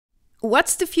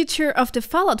What's the future of the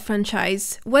Fallout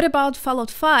franchise? What about Fallout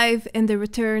 5 and the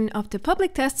return of the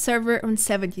public test server on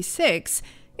 76?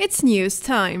 It's news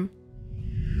time.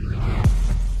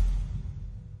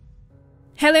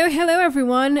 Hello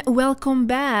everyone, welcome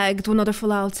back to another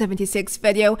Fallout 76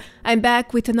 video. I'm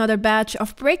back with another batch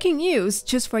of breaking news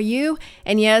just for you,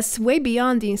 and yes, way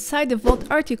beyond the Inside the Vault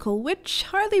article, which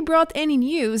hardly brought any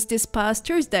news this past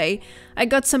Thursday. I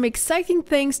got some exciting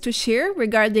things to share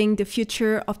regarding the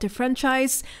future of the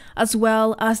franchise, as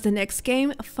well as the next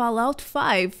game, Fallout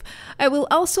 5. I will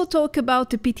also talk about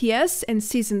the PTS and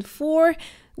Season 4,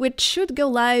 which should go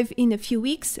live in a few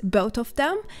weeks, both of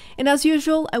them. And as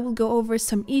usual, I will go over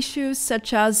some issues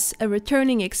such as a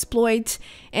returning exploit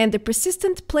and the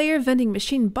persistent player vending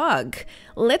machine bug.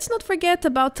 Let's not forget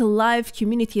about the live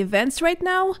community events right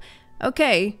now.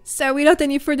 Okay, so without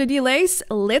any further delays,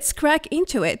 let's crack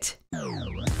into it.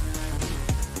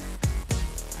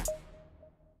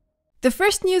 The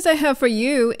first news I have for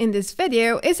you in this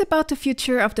video is about the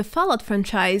future of the Fallout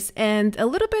franchise and a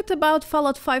little bit about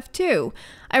Fallout 5 too.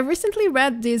 I recently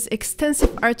read this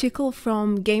extensive article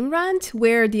from Game Rant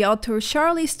where the author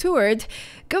Charlie Stewart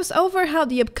goes over how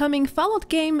the upcoming Fallout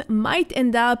game might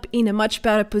end up in a much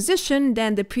better position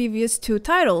than the previous two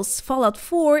titles, Fallout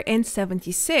 4 and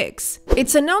 76.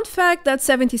 It's a known fact that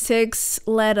 76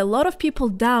 let a lot of people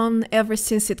down ever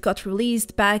since it got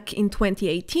released back in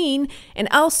 2018 and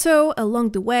also along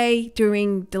the way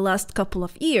during the last couple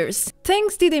of years.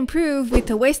 Things did improve with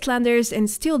the Wastelanders and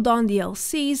Still Dawn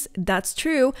DLCs, that's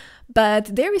true,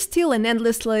 but there is still an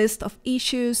endless list of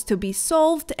issues to be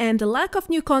solved and the lack of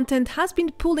new content has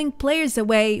been pulling players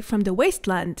away from the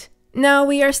Wasteland. Now,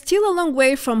 we are still a long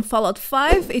way from Fallout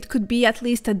 5, it could be at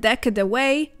least a decade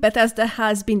away. Bethesda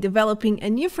has been developing a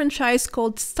new franchise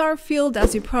called Starfield,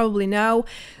 as you probably know,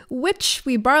 which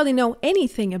we barely know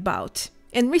anything about.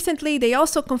 And recently they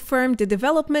also confirmed the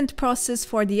development process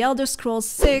for The Elder Scrolls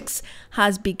 6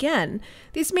 has begun.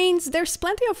 This means there's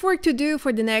plenty of work to do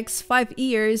for the next 5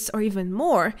 years or even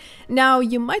more. Now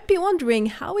you might be wondering,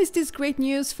 how is this great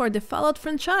news for the Fallout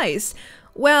franchise?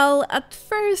 Well, at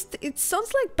first it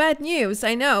sounds like bad news,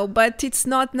 I know, but it's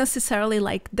not necessarily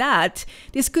like that.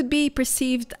 This could be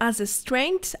perceived as a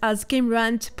strength, as Game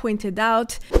Rant pointed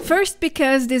out. First,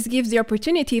 because this gives the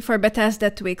opportunity for Bethesda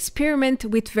to experiment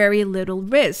with very little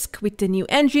risk, with the new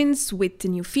engines, with the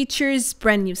new features,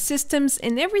 brand new systems,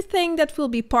 and everything that will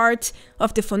be part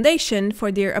of the foundation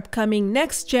for their upcoming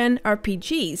next-gen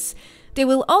RPGs. They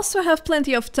will also have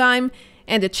plenty of time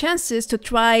and the chances to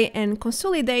try and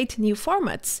consolidate new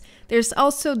formats. There's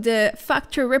also the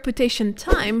factor reputation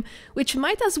time, which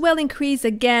might as well increase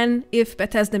again if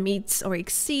Bethesda meets or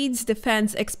exceeds the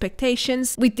fans'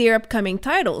 expectations with their upcoming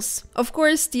titles. Of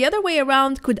course, the other way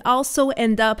around could also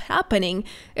end up happening.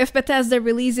 If Bethesda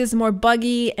releases more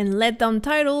buggy and letdown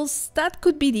titles, that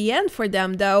could be the end for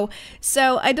them though.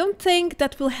 So I don't think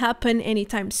that will happen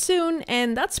anytime soon,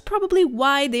 and that's probably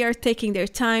why they are taking their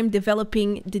time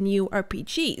developing the new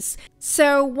RPGs.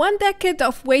 So 1 decade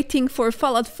of waiting for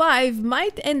Fallout 5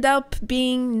 might end up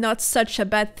being not such a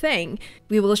bad thing.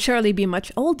 We will surely be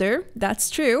much older,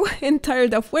 that's true, and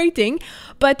tired of waiting,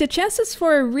 but the chances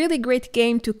for a really great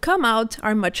game to come out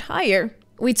are much higher.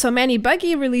 With so many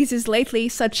buggy releases lately,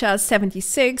 such as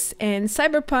 76 and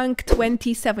Cyberpunk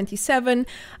 2077,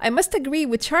 I must agree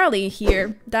with Charlie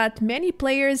here that many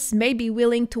players may be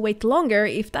willing to wait longer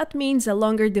if that means a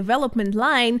longer development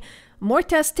line, more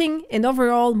testing, and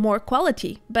overall more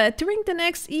quality. But during the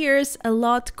next years, a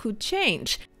lot could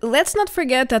change. Let's not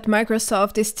forget that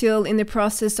Microsoft is still in the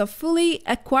process of fully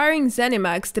acquiring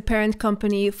ZeniMax, the parent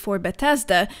company for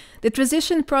Bethesda. The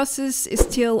transition process is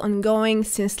still ongoing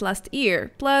since last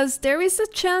year. Plus, there is a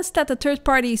chance that a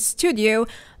third-party studio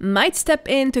might step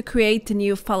in to create a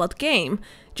new Fallout game,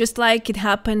 just like it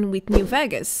happened with New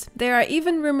Vegas. There are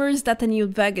even rumors that a New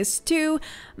Vegas 2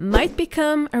 might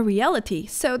become a reality,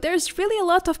 so there's really a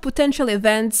lot of potential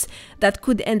events that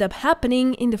could end up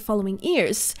happening in the following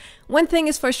years. One thing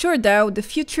is for sure though, the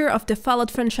future of the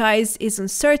Fallout franchise is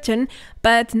uncertain,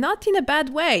 but not in a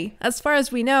bad way. As far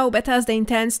as we know, Bethesda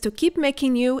intends to keep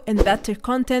making new and better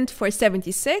content for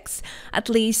 76, at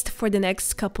least for the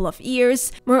next couple of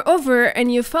years. Moreover, a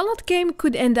new Fallout game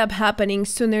could end up happening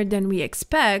sooner than we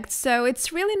expect, so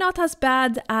it's really not as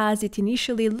bad as it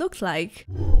initially looked like.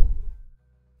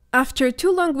 After 2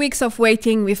 long weeks of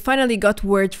waiting, we finally got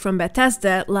word from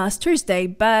Bethesda last Thursday,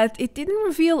 but it didn't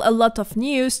reveal a lot of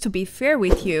news, to be fair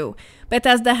with you.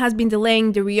 Bethesda has been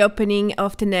delaying the reopening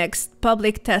of the next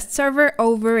public test server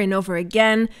over and over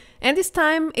again, and this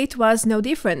time it was no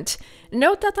different.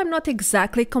 Note that I'm not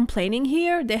exactly complaining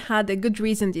here. They had a good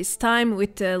reason this time,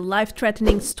 with the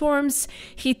life-threatening storms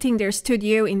hitting their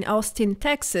studio in Austin,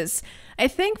 Texas. I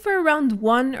think for around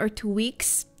 1 or 2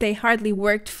 weeks, they hardly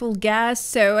worked full gas,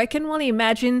 so I can only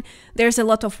imagine there's a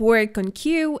lot of work on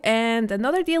queue, and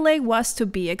another delay was to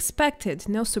be expected,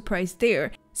 no surprise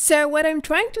there. So what I'm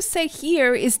trying to say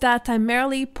here is that I'm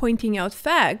merely pointing out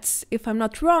facts. If I'm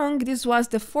not wrong, this was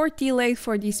the 4th delay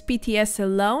for this PTS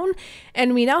alone,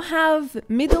 and we now have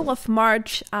middle of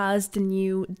March as the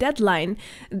new deadline.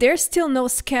 There's still no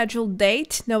scheduled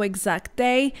date, no exact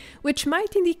day, which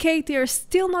might indicate they're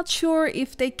still not sure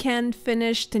if they can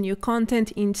finish the new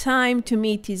content in time to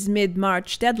meet this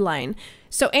mid-March deadline.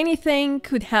 So anything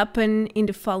could happen in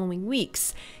the following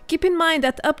weeks. Keep in mind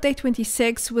that Update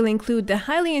 26 will include the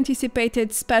highly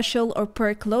anticipated special or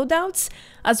perk loadouts,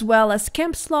 as well as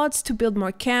camp slots to build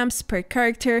more camps per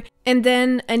character, and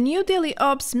then a new daily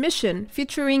ops mission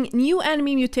featuring new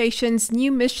enemy mutations, new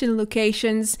mission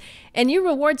locations, and new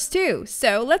rewards too.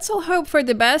 So let's all hope for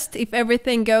the best. If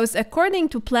everything goes according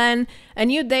to plan, a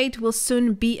new date will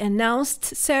soon be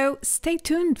announced, so stay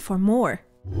tuned for more.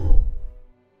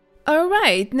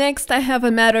 Alright, next I have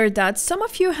a matter that some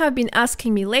of you have been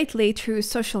asking me lately through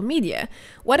social media.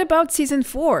 What about Season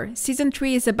 4? Season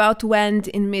 3 is about to end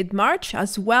in mid-March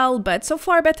as well, but so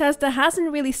far Bethesda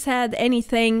hasn't really said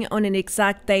anything on an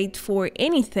exact date for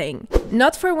anything.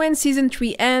 Not for when Season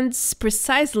 3 ends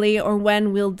precisely or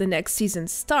when will the next season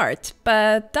start,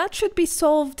 but that should be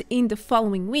solved in the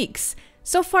following weeks.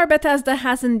 So far Bethesda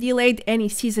hasn't delayed any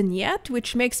season yet,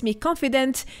 which makes me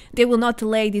confident they will not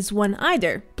delay this one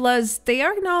either. Plus, they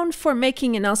are known for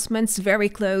making announcements very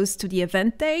close to the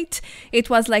event date.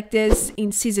 It was like this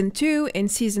in Season 2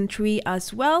 and Season 3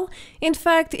 as well. In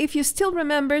fact, if you still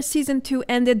remember, Season 2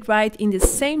 ended right in the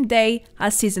same day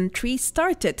as Season 3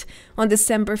 started, on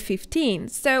December 15.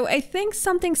 So I think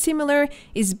something similar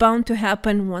is bound to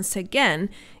happen once again.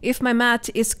 If my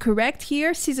math is correct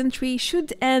here, Season 3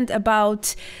 should end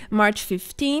about March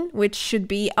 15, which should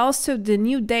be also the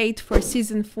new date for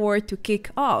Season 4 to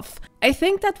kick off. I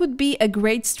think that would be a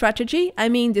great strategy. I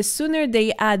mean, the sooner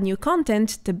they add new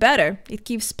content, the better. It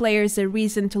gives players a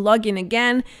reason to log in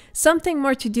again, something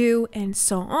more to do, and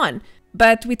so on.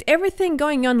 But with everything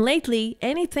going on lately,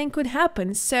 anything could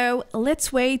happen, so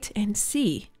let's wait and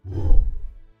see.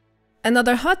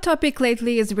 Another hot topic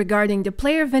lately is regarding the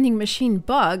player vending machine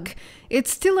bug.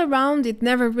 It's still around, it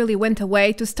never really went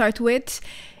away to start with,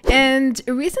 and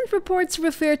recent reports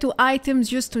refer to items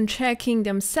just unchecking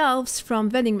themselves from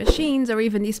vending machines or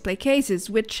even display cases,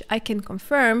 which I can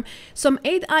confirm. Some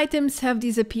 8 items have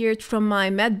disappeared from my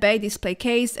medbay display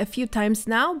case a few times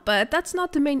now, but that's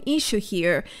not the main issue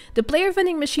here. The player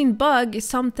vending machine bug is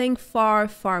something far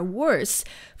worse.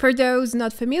 For those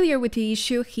not familiar with the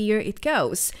issue, here it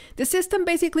goes. The system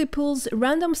basically pulls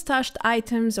random stashed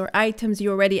items or items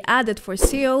you already added for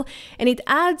sale, and it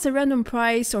adds a random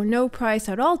price or no price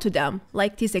at all to them.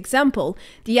 Like this example,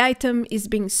 the item is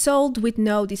being sold with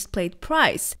no displayed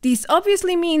price. This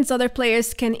obviously means other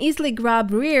players can easily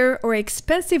grab rare or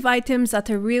expensive items at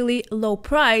a really low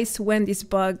price when this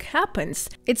bug happens.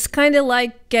 It's kinda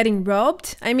like getting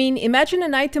robbed. I mean, imagine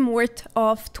an item worth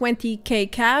of 20k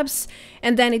caps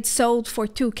and then it's sold for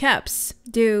 2 caps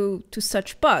due to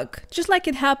such bug, just like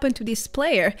it happened to this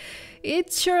player.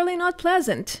 It's surely not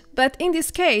pleasant, but in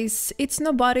this case, it's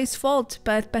nobody's fault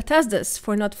but Bethesda's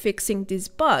for not fixing this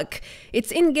bug.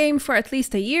 It's in-game for at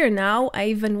least a year now. I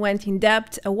even went in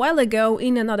depth a while ago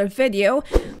in another video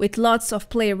with lots of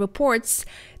player reports.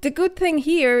 The good thing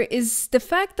here is the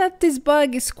fact that this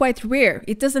bug is quite rare.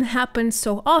 It doesn't happen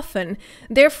so often.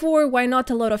 Therefore, why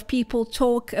not a lot of people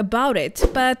talk about it?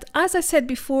 But as I said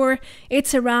before,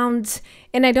 it's around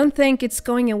and I don't think it's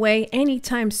going away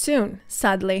anytime soon,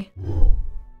 sadly.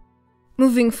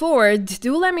 Moving forward,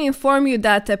 do let me inform you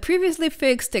that a previously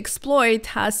fixed exploit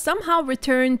has somehow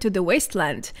returned to the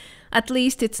wasteland. At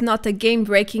least it's not a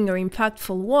game-breaking or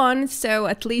impactful one, so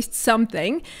at least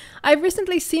something. I've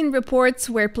recently seen reports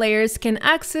where players can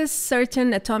access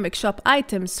certain Atomic Shop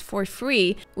items for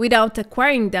free, without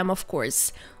acquiring them of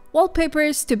course.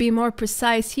 Wallpapers to be more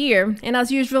precise here, and as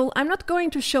usual, I'm not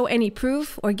going to show any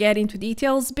proof or get into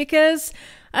details because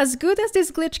as good as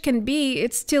this glitch can be,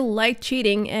 it's still light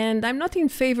cheating and I'm not in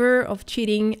favor of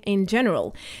cheating in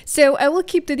general. So I will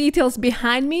keep the details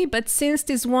behind me, but since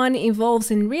this one involves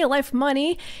in real life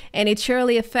money and it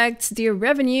surely affects their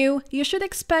revenue, you should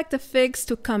expect a fix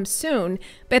to come soon.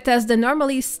 Bethesda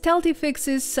normally stealthy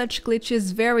fixes such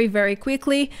glitches very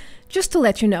quickly, just to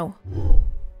let you know.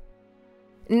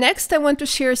 Next, I want to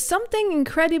share something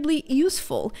incredibly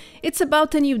useful. It's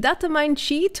about a new Datamined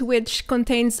cheat which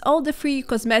contains all the free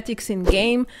cosmetics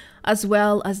in-game, as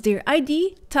well as their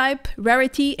ID, type,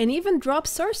 rarity, and even drop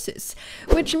sources,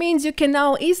 which means you can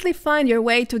now easily find your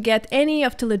way to get any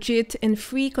of the legit and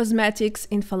free cosmetics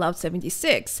in Fallout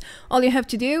 76. All you have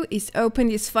to do is open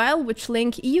this file, which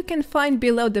link you can find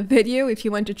below the video if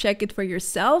you want to check it for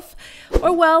yourself.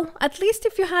 Or well, at least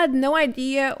if you had no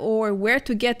idea or where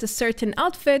to get a certain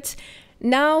outfit,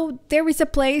 now there is a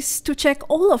place to check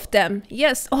all of them.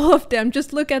 Yes, all of them.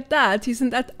 Just look at that.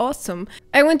 Isn't that awesome?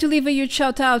 I want to leave a huge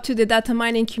shout out to the data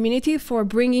mining community for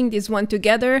bringing this one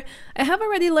together. I have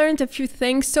already learned a few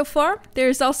things so far.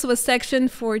 There's also a section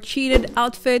for cheated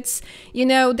outfits. You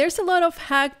know, there's a lot of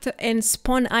hacked and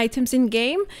spawn items in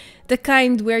game, the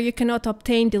kind where you cannot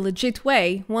obtain the legit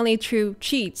way, only through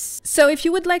cheats. So if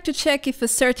you would like to check if a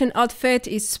certain outfit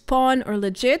is spawn or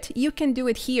legit, you can do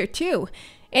it here too.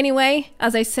 Anyway,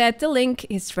 as I said, the link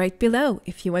is right below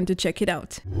if you want to check it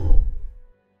out.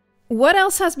 What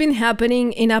else has been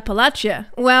happening in Appalachia?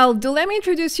 Well, let me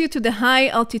introduce you to the high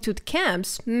altitude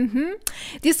camps.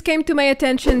 This came to my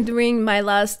attention during my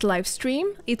last live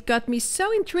stream. It got me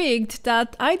so intrigued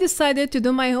that I decided to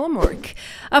do my homework.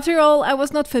 After all, I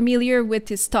was not familiar with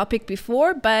this topic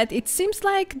before, but it seems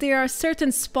like there are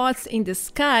certain spots in the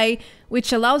sky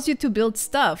which allows you to build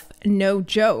stuff. No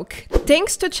joke.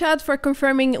 Thanks to Chad for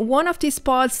confirming one of these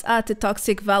spots at the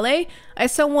Toxic Valley. I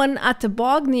saw one at the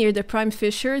bog near the Prime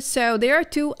Fissure, so there are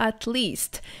two at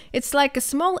least. It's like a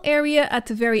small area at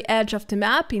the very edge of the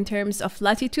map, in terms of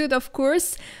latitude of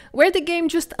course, where the game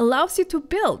just allows you to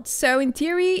build. So in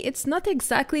theory, it's not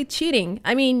exactly cheating.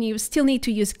 I mean, you still need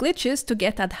to use glitches to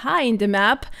get that high in the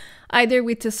map, either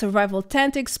with a survival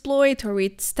tent exploit or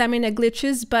with stamina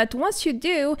glitches, but once you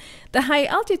do, the high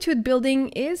altitude building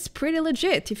is pretty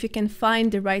legit if you can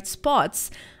find the right spots.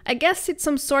 I guess it's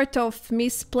some sort of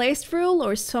misplaced rule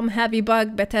or some heavy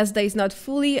bug Bethesda is not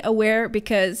fully aware,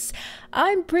 because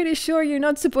I'm pretty sure you're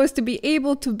not supposed to be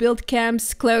able to build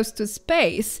camps close to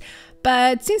space.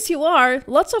 But since you are,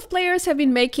 lots of players have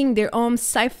been making their own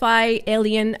sci-fi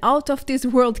alien out of this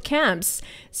world camps.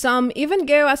 Some even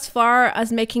go as far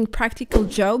as making practical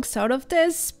jokes out of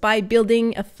this by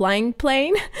building a flying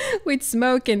plane with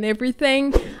smoke and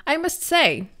everything. I must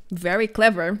say, very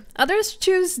clever. Others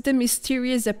choose the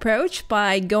mysterious approach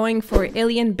by going for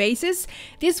alien bases.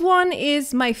 This one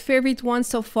is my favorite one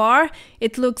so far.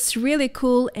 It looks really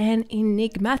cool and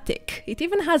enigmatic. It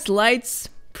even has lights.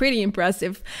 Pretty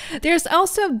impressive. There's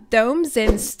also domes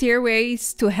and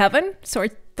stairways to heaven,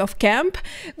 sort of camp,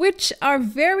 which are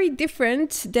very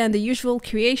different than the usual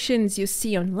creations you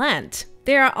see on land.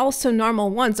 There are also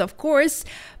normal ones, of course,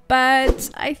 but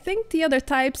I think the other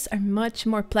types are much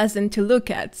more pleasant to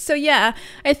look at. So yeah,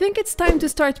 I think it's time to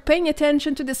start paying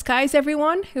attention to the skies,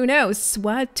 everyone. Who knows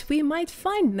what we might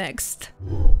find next?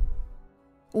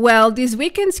 Well, this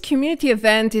weekend's community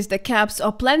event is the C.A.M.P.s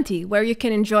O Plenty, where you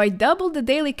can enjoy double the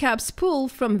daily C.A.M.P.s pool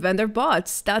from vendor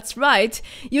bots. That's right,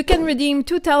 you can redeem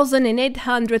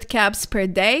 2,800 C.A.M.P.s per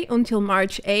day until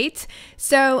March 8th,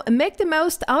 so make the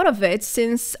most out of it,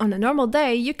 since on a normal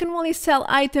day you can only sell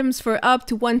items for up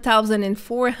to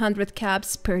 1,400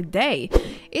 C.A.M.P.s per day.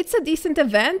 It's a decent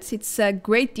event, it's a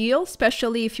great deal,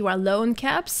 especially if you are low on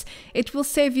C.A.M.P.s. It will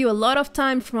save you a lot of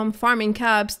time from farming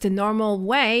C.A.M.P.s the normal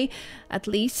way, at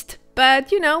least.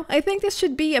 But, you know, I think this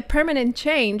should be a permanent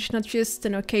change, not just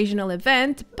an occasional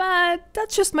event, but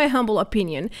that's just my humble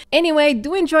opinion. Anyway,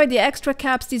 do enjoy the extra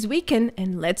C.A.M.P.s this weekend,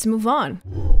 and let's move on.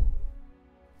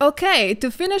 Okay, to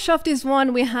finish off this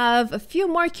one, we have a few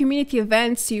more community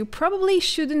events you probably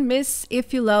shouldn't miss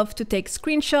if you love to take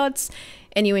screenshots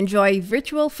and you enjoy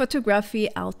virtual photography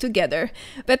altogether.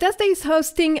 Bethesda is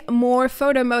hosting more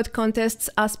photo mode contests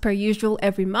as per usual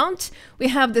every month. We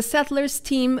have the Settlers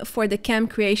team for the camp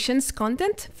creations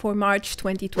content for March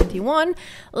 2021.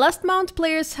 Last month,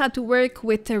 players had to work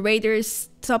with the Raiders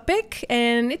topic,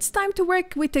 and it's time to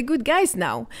work with the good guys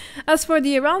now. As for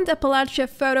the Around Appalachia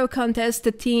photo contest,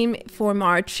 the theme for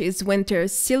March is Winter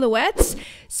Silhouettes.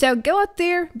 So go out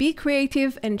there, be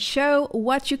creative, and show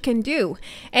what you can do.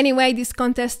 Anyway, these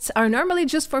contests are normally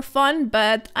just for fun,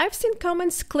 but I've seen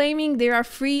comments claiming there are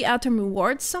free atom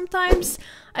rewards sometimes.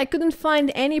 I couldn't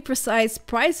find any precise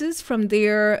prizes from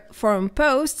their forum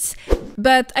posts,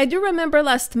 but I do remember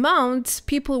last month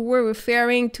people were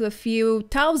referring to a few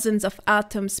thousands of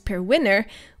atoms per winner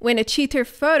when a cheater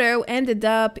photo ended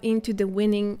up into the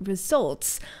winning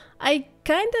results. I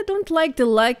kinda don't like the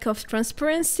lack of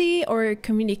transparency or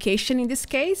communication in this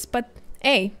case, but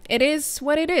hey, it is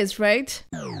what it is, right?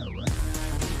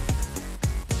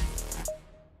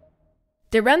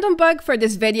 The random bug for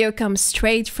this video comes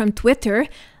straight from Twitter.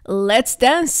 Let's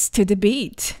dance to the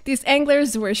beat. These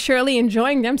anglers were surely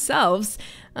enjoying themselves.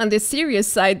 On the serious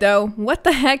side though, what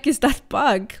the heck is that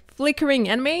bug? Flickering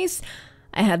enemies?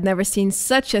 I had never seen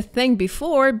such a thing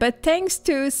before, but thanks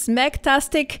to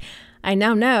Smegtastic, I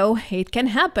now know it can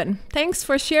happen. Thanks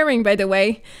for sharing, by the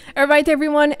way. Alright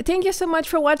everyone, thank you so much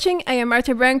for watching. I am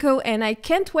Marta Branco and I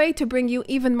can't wait to bring you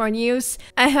even more news.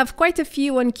 I have quite a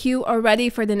few on queue already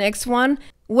for the next one.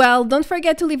 Well, don't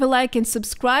forget to leave a like and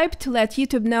subscribe to let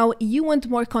YouTube know you want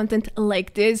more content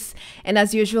like this. And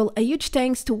as usual, a huge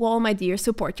thanks to all my dear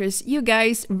supporters. You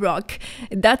guys rock.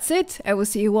 That's it. I will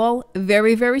see you all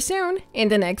very, very soon in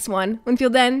the next one. Until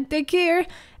then, take care.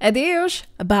 Adeus.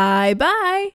 Bye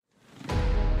bye.